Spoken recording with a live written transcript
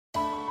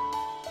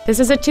This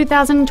is a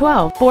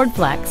 2012 Ford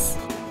Flex.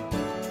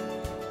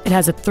 It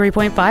has a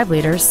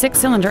 3.5-liter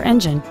six-cylinder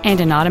engine and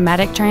an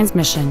automatic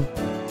transmission.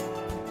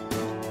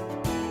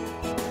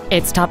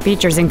 Its top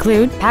features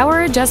include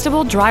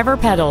power-adjustable driver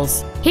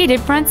pedals, heated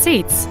front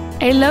seats,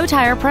 a low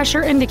tire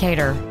pressure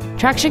indicator,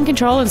 traction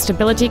control and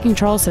stability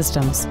control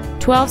systems,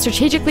 12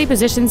 strategically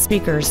positioned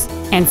speakers,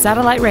 and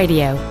satellite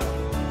radio.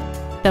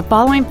 The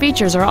following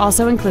features are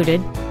also included: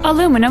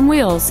 aluminum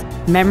wheels,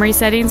 memory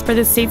settings for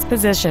the seat's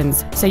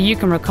positions so you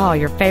can recall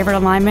your favorite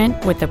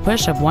alignment with the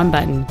push of one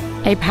button,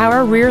 a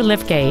power rear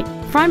liftgate,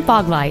 front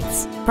fog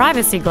lights,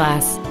 privacy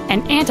glass,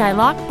 an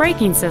anti-lock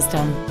braking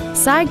system,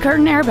 side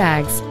curtain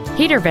airbags,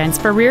 heater vents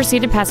for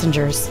rear-seated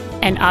passengers,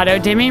 an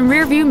auto-dimming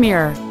rear-view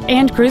mirror,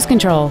 and cruise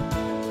control.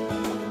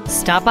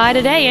 Stop by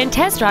today and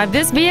test drive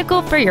this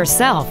vehicle for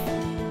yourself.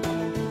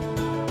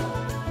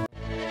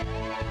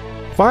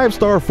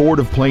 5-Star Ford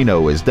of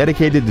Plano is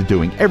dedicated to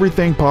doing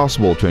everything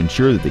possible to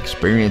ensure that the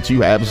experience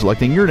you have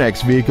selecting your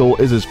next vehicle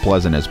is as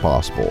pleasant as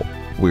possible.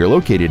 We are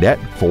located at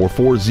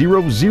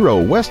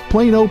 4400 West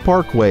Plano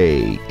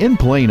Parkway in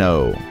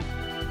Plano.